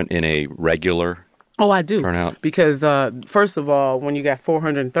been different in a regular I do. Turnout? Because, first of all, when you got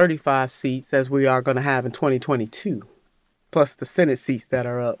 435 seats, as we are going to have in 2022, plus the Senate seats that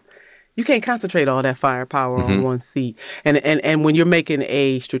are up, you can't concentrate all that firepower on one seat. And when you're making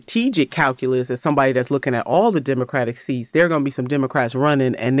a strategic calculus as somebody that's looking at all the Democratic seats, there are going to be some Democrats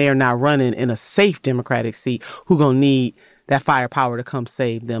running, and they're not running in a safe Democratic seat who going to need that firepower to come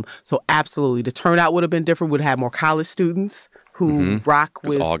save them. So absolutely, the turnout would have been different. Would have more college students who rock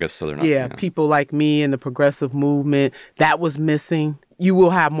with August, so they're not, people like me and the progressive movement. That was missing. You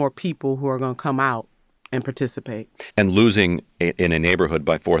will have more people who are going to come out and participate. And losing in a neighborhood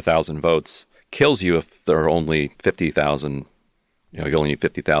by 4,000 votes kills you if there are only 50,000. You only need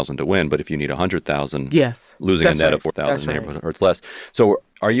 50,000 to win, but if you need 100,000, losing a net of 4,000 neighborhood hurts less. So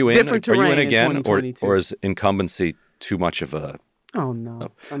are you in? Different terrain are you in again, in or is incumbency too much of a? Oh, no.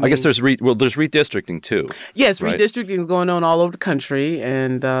 I guess there's redistricting, too. Yes, right? Redistricting is going on all over the country,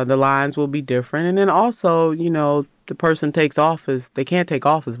 and the lines will be different. And then also, the person takes office. They can't take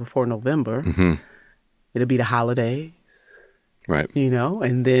office before November. It'll be the holidays. Right.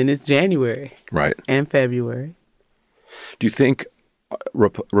 And then it's January. Right. And February. Do you think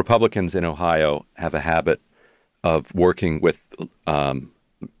Republicans in Ohio have a habit of working with, I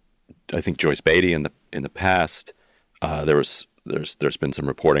think, Joyce Beatty in the past? There's been some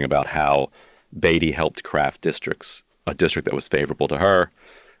reporting about how Beatty helped craft a district that was favorable to her.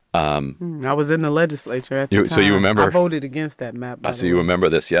 I was in the legislature at the time. So you remember? I voted against that map. So you remember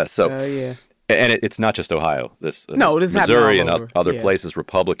this, yes. So yeah. And it's not just Ohio. This is Missouri and all over. Other places.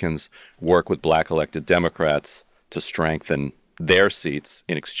 Republicans work with black elected Democrats to strengthen their seats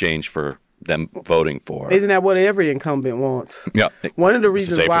in exchange for them voting for. Isn't that what every incumbent wants? Yeah. One of the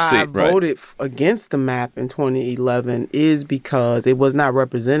reasons why I voted against the map in 2011 is because it was not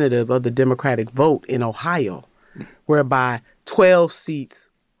representative of the Democratic vote in Ohio, whereby 12 seats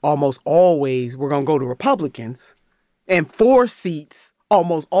almost always were going to go to Republicans, and 4 seats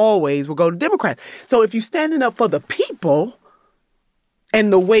almost always will go to Democrats. So if you're standing up for the people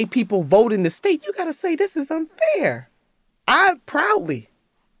and the way people vote in the state, you got to say this is unfair. I proudly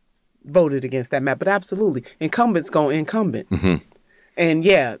voted against that map, but absolutely, incumbents go incumbent. Mm-hmm. And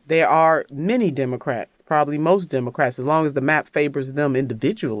yeah, there are many Democrats, probably most Democrats, as long as the map favors them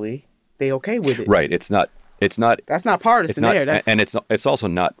individually, they okay with it. Right. It's not. That's not partisan there. And it's also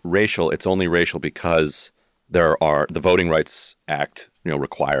not racial. It's only racial because the Voting Rights Act,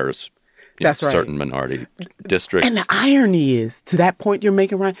 requires certain minority districts. And the irony is, to that point you're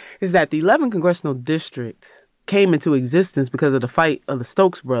making, Ryan, is that the 11th congressional district came into existence because of the fight of the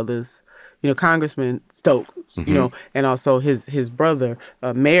Stokes brothers. Congressman Stokes, mm-hmm. And also his brother,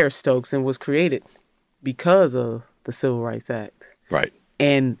 Mayor Stokes, and was created because of the Civil Rights Act. Right.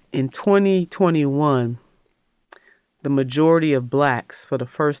 And in 2021, the majority of blacks, for the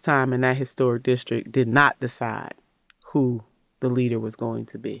first time in that historic district, did not decide who the leader was going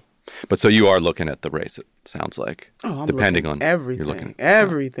to be. But so you are looking at the race, it sounds like. Oh, I'm depending looking on everything. You're looking,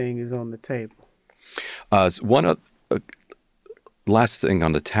 everything is on the table. Last thing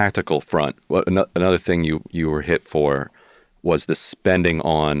on the tactical front, another thing you were hit for was the spending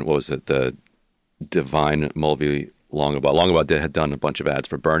on, the Divine Mulvey Longabaugh. Longabaugh had done a bunch of ads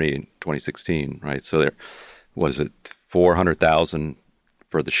for Bernie in 2016, right? So there was it $400,000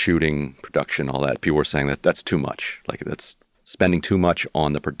 for the shooting, production, all that. People were saying that that's too much. Like that's spending too much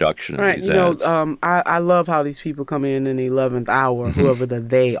on the production of these ads. I love how these people come in the 11th hour, mm-hmm. whoever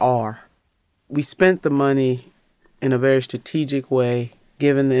they are. We spent the money in a very strategic way,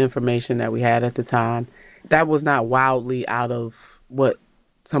 given the information that we had at the time. That was not wildly out of what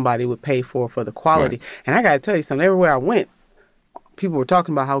somebody would pay for the quality. Right. And I got to tell you something, everywhere I went, people were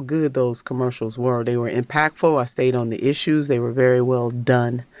talking about how good those commercials were. They were impactful. I stayed on the issues. They were very well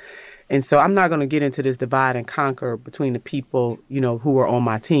done. And so I'm not going to get into this divide and conquer between the people, who were on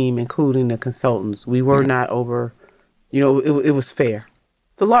my team, including the consultants. We were not over, it was fair.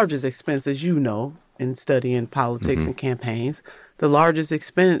 The largest expense, as you know, in studying politics mm-hmm. and campaigns, the largest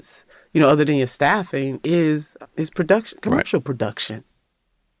expense, other than your staffing, is production, commercial production.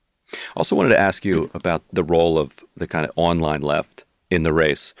 Also wanted to ask you about the role of the kind of online left in the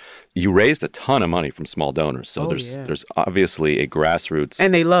race. You raised a ton of money from small donors, so there's obviously a grassroots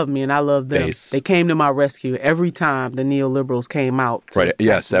and they love me and I love them. Base. They came to my rescue every time the neoliberals came out. Right.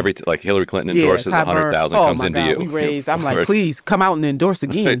 Yes. Like Hillary Clinton endorses 100,000 comes into you. We raised. I'm like, please come out and endorse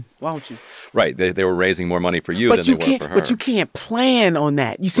again. Right. Why don't you? Right. They were raising more money for you than they were for her. But you can't plan on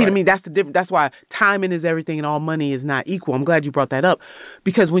that. You see what I mean? That's the difference. That's why timing is everything and all money is not equal. I'm glad you brought that up.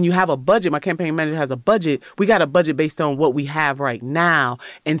 Because when you have a budget, my campaign manager has a budget, we got a budget based on what we have right now.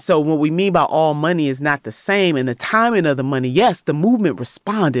 And so what we mean by all money is not the same. And the timing of the money, yes, the movement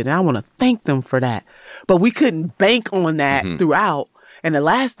responded. And I want to thank them for that. But we couldn't bank on that mm-hmm. throughout. And the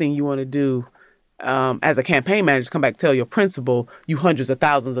last thing you want to do as a campaign manager, come back and tell your principal you hundreds of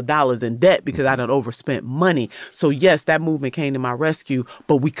thousands of dollars in debt because I done overspent money. So yes, that movement came to my rescue,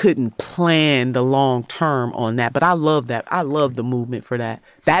 but we couldn't plan the long term on that. But I love that. I love the movement for that.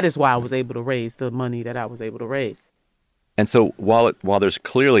 That is why I was able to raise the money that I was able to raise. And so while there's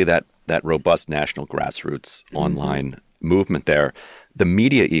clearly that robust national grassroots mm-hmm. online movement there, the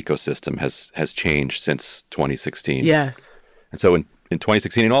media ecosystem has changed since 2016. Yes. And so in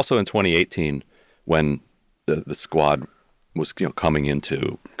 2016 and also in 2018, when the squad was coming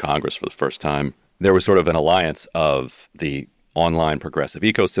into Congress for the first time, there was sort of an alliance of the online progressive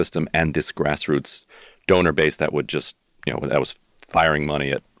ecosystem and this grassroots donor base that would just, that was firing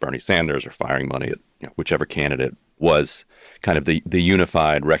money at Bernie Sanders or firing money at whichever candidate was kind of the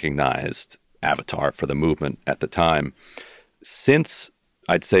unified, recognized avatar for the movement at the time. Since,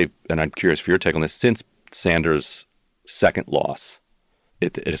 I'd say, and I'm curious for your take on this, since Sanders' second loss,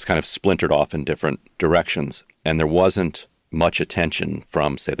 it has kind of splintered off in different directions, and there wasn't much attention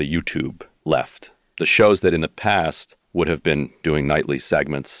from, say, the YouTube left. The shows that in the past would have been doing nightly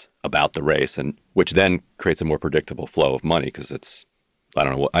segments about the race, and which then creates a more predictable flow of money because it's, I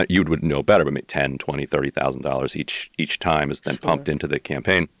don't know, you would know better, but $10,000, $20,000, $30,000 each time is then pumped into the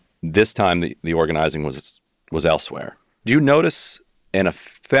campaign. This time, the organizing was elsewhere. Do you notice an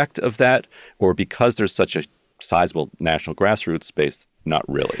effect of that, or because there's such a sizable national grassroots base, not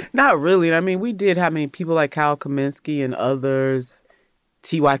really? Not really. I mean, we did have people like Kyle Kaminsky and others,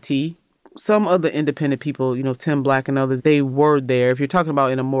 TYT, some other independent people, Tim Black and others, they were there. If you're talking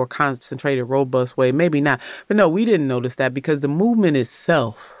about in a more concentrated, robust way, maybe not. But no, we didn't notice that because the movement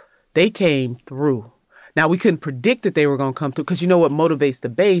itself, they came through. Now, we couldn't predict that they were going to come through because what motivates the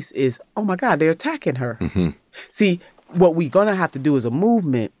base is, oh, my God, they're attacking her. Mm-hmm. See, what we're going to have to do as a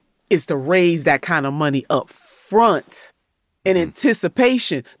movement is to raise that kind of money up front in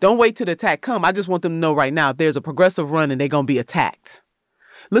anticipation. Don't wait till the attack come. I just want them to know right now, if there's a progressive run and they're going to be attacked.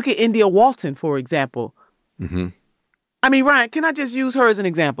 Look at India Walton, for example. Mm-hmm. I mean, Ryan, can I just use her as an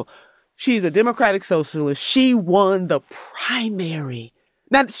example? She's a Democratic socialist. She won the primary.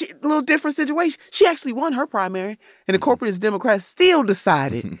 Now, a little different situation. She actually won her primary, and the corporatist Democrats still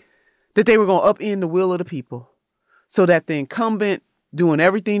decided that they were going to upend the will of the people so that the incumbent doing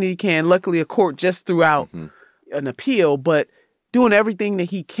everything that he can, luckily a court just threw out an appeal, but doing everything that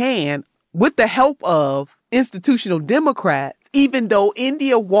he can with the help of institutional Democrats, even though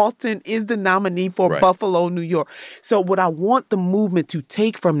India Walton is the nominee for Buffalo, New York. So what I want the movement to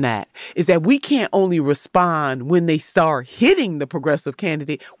take from that is that we can't only respond when they start hitting the progressive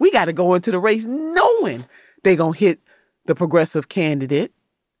candidate. We got to go into the race knowing they're going to hit the progressive candidate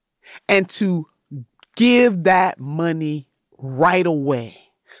and to give that money right away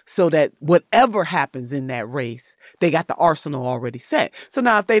so that whatever happens in that race, they got the arsenal already set. So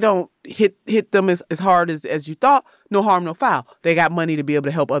now if they don't hit them as hard as you thought, no harm, no foul. They got money to be able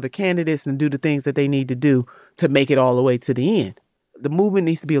to help other candidates and do the things that they need to do to make it all the way to the end. The movement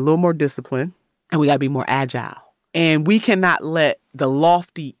needs to be a little more disciplined, and we got to be more agile. And we cannot let the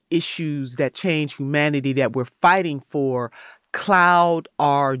lofty issues that change humanity that we're fighting for cloud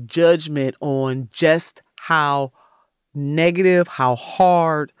our judgment on just how negative, how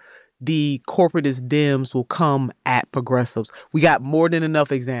hard the corporatist Dems will come at progressives. We got more than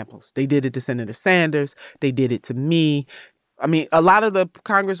enough examples. They did it to Senator Sanders. They did it to me. I mean, a lot of the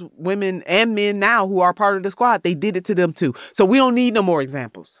Congress women and men now who are part of the squad, they did it to them too. So we don't need no more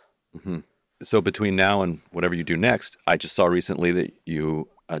examples. Mm-hmm. So between now and whatever you do next, I just saw recently that you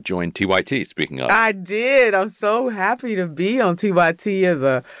joined TYT, speaking of. I did. I'm so happy to be on TYT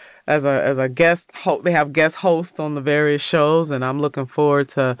as a guest host. They have guest hosts on the various shows, and I'm looking forward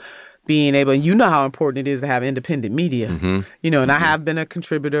to being able, you know how important it is to have independent media, and I have been a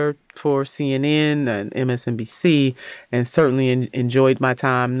contributor for CNN and MSNBC and certainly enjoyed my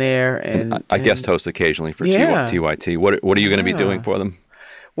time there. And I guest host occasionally for TYT. What are you going to be doing for them?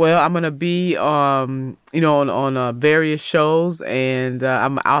 Well, I'm going to be, on various shows, and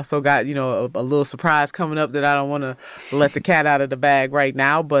I'm also got, a little surprise coming up that I don't want to let the cat out of the bag right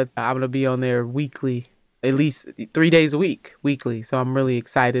now, but I'm going to be on there weekly, at least 3 days a week, weekly. So I'm really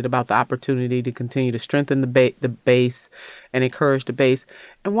excited about the opportunity to continue to strengthen the base and encourage the base.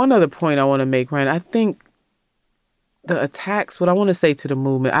 And one other point I want to make, Ryan, I think the attacks, what I want to say to the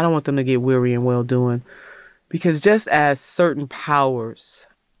movement, I don't want them to get weary and well-doing, because just as certain powers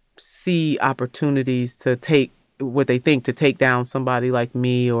see opportunities to take what they think to take down somebody like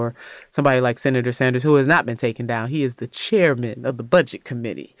me or somebody like Senator Sanders, who has not been taken down. He is the chairman of the Budget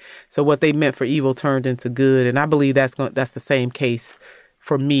Committee. So what they meant for evil turned into good. And I believe that's the same case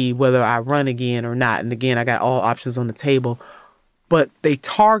for me, whether I run again or not. And again, I got all options on the table. But they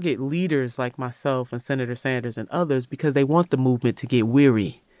target leaders like myself and Senator Sanders and others because they want the movement to get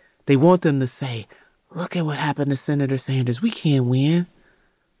weary. They want them to say, look at what happened to Senator Sanders. We can't win.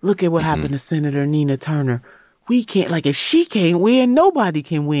 Look at what happened to Senator Nina Turner. We can't, if she can't win, nobody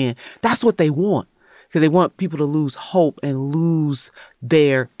can win. That's what they want, because they want people to lose hope and lose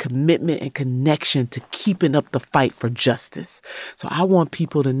their commitment and connection to keeping up the fight for justice. So I want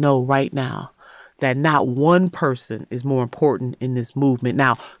people to know right now that not one person is more important in this movement.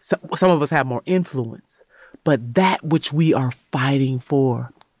 Now, some of us have more influence, but that which we are fighting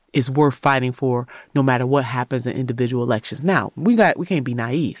for is worth fighting for no matter what happens in individual elections. Now, we can't be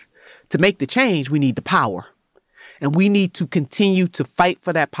naive. To make the change, we need the power. And we need to continue to fight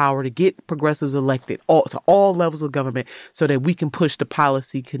for that power to get progressives elected to all levels of government so that we can push the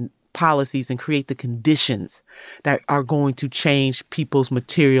policies and create the conditions that are going to change people's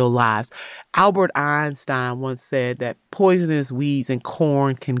material lives. Albert Einstein once said that poisonous weeds and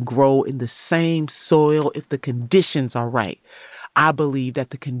corn can grow in the same soil if the conditions are right. I believe that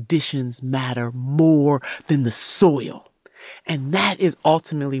the conditions matter more than the soil. And that is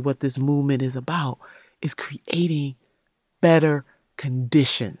ultimately what this movement is about, is creating better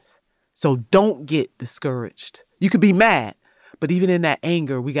conditions. So don't get discouraged. You could be mad, but even in that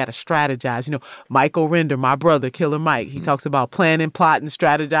anger, we got to strategize. Michael Render, my brother, Killer Mike, he talks about planning, plotting,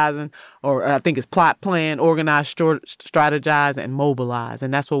 strategizing, or I think it's plot, plan, organize, strategize, and mobilize.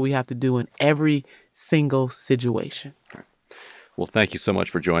 And that's what we have to do in every single situation. Well, thank you so much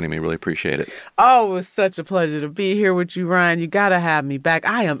for joining me. Really appreciate it. Oh, it was such a pleasure to be here with you, Ryan. You got to have me back.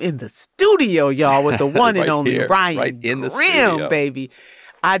 I am in the studio, y'all, with the one and only Ryan Grim, baby.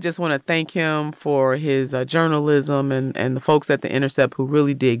 I just want to thank him for his journalism and the folks at The Intercept who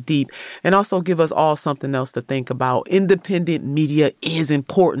really dig deep and also give us all something else to think about. Independent media is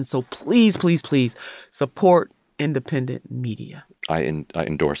important. So please, please, please support independent media. I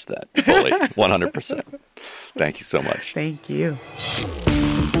endorse that fully, 100%. Thank you so much. Thank you.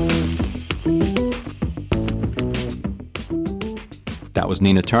 That was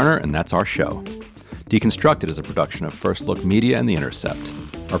Nina Turner, and that's our show. Deconstructed is a production of First Look Media and The Intercept.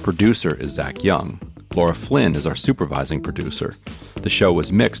 Our producer is Zach Young. Laura Flynn is our supervising producer. The show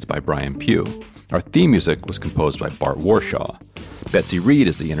was mixed by Brian Pugh. Our theme music was composed by Bart Warshaw. Betsy Reed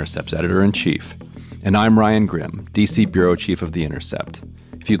is The Intercept's editor-in-chief. And I'm Ryan Grimm, DC Bureau Chief of The Intercept.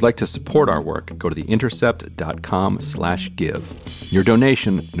 If you'd like to support our work, go to theintercept.com/give. Your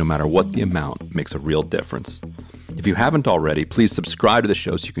donation, no matter what the amount, makes a real difference. If you haven't already, please subscribe to the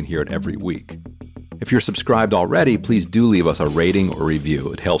show so you can hear it every week. If you're subscribed already, please do leave us a rating or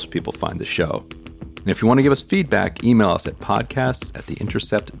review. It helps people find the show. And if you want to give us feedback, email us at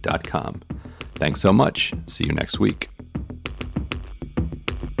podcasts@theintercept.com. Thanks so much. See you next week.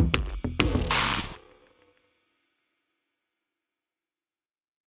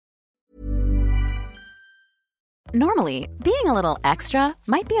 Normally, being a little extra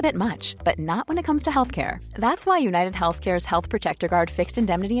might be a bit much, but not when it comes to healthcare. That's why United Healthcare's Health Protector Guard fixed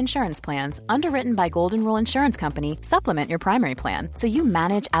indemnity insurance plans, underwritten by Golden Rule Insurance Company, supplement your primary plan so you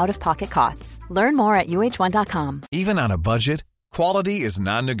manage out-of-pocket costs. Learn more at UH1.com. Even on a budget, quality is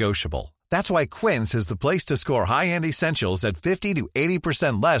non-negotiable. That's why Quince is the place to score high-end essentials at 50 to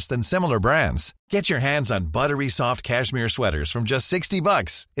 80% less than similar brands. Get your hands on buttery soft cashmere sweaters from just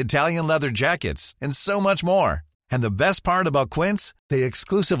 $60, Italian leather jackets, and so much more. And the best part about Quince, they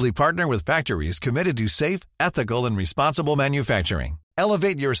exclusively partner with factories committed to safe, ethical, and responsible manufacturing.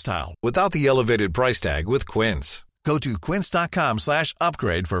 Elevate your style without the elevated price tag with Quince. Go to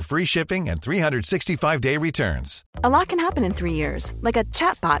quince.com/upgrade for free shipping and 365-day returns. A lot can happen in 3 years, like a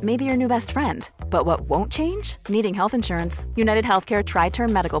chatbot may be your new best friend. But what won't change? Needing health insurance. United Healthcare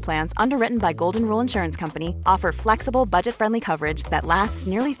Tri-Term Medical Plans, underwritten by Golden Rule Insurance Company, offer flexible, budget-friendly coverage that lasts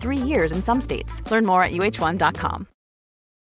nearly 3 years in some states. Learn more at UH1.com.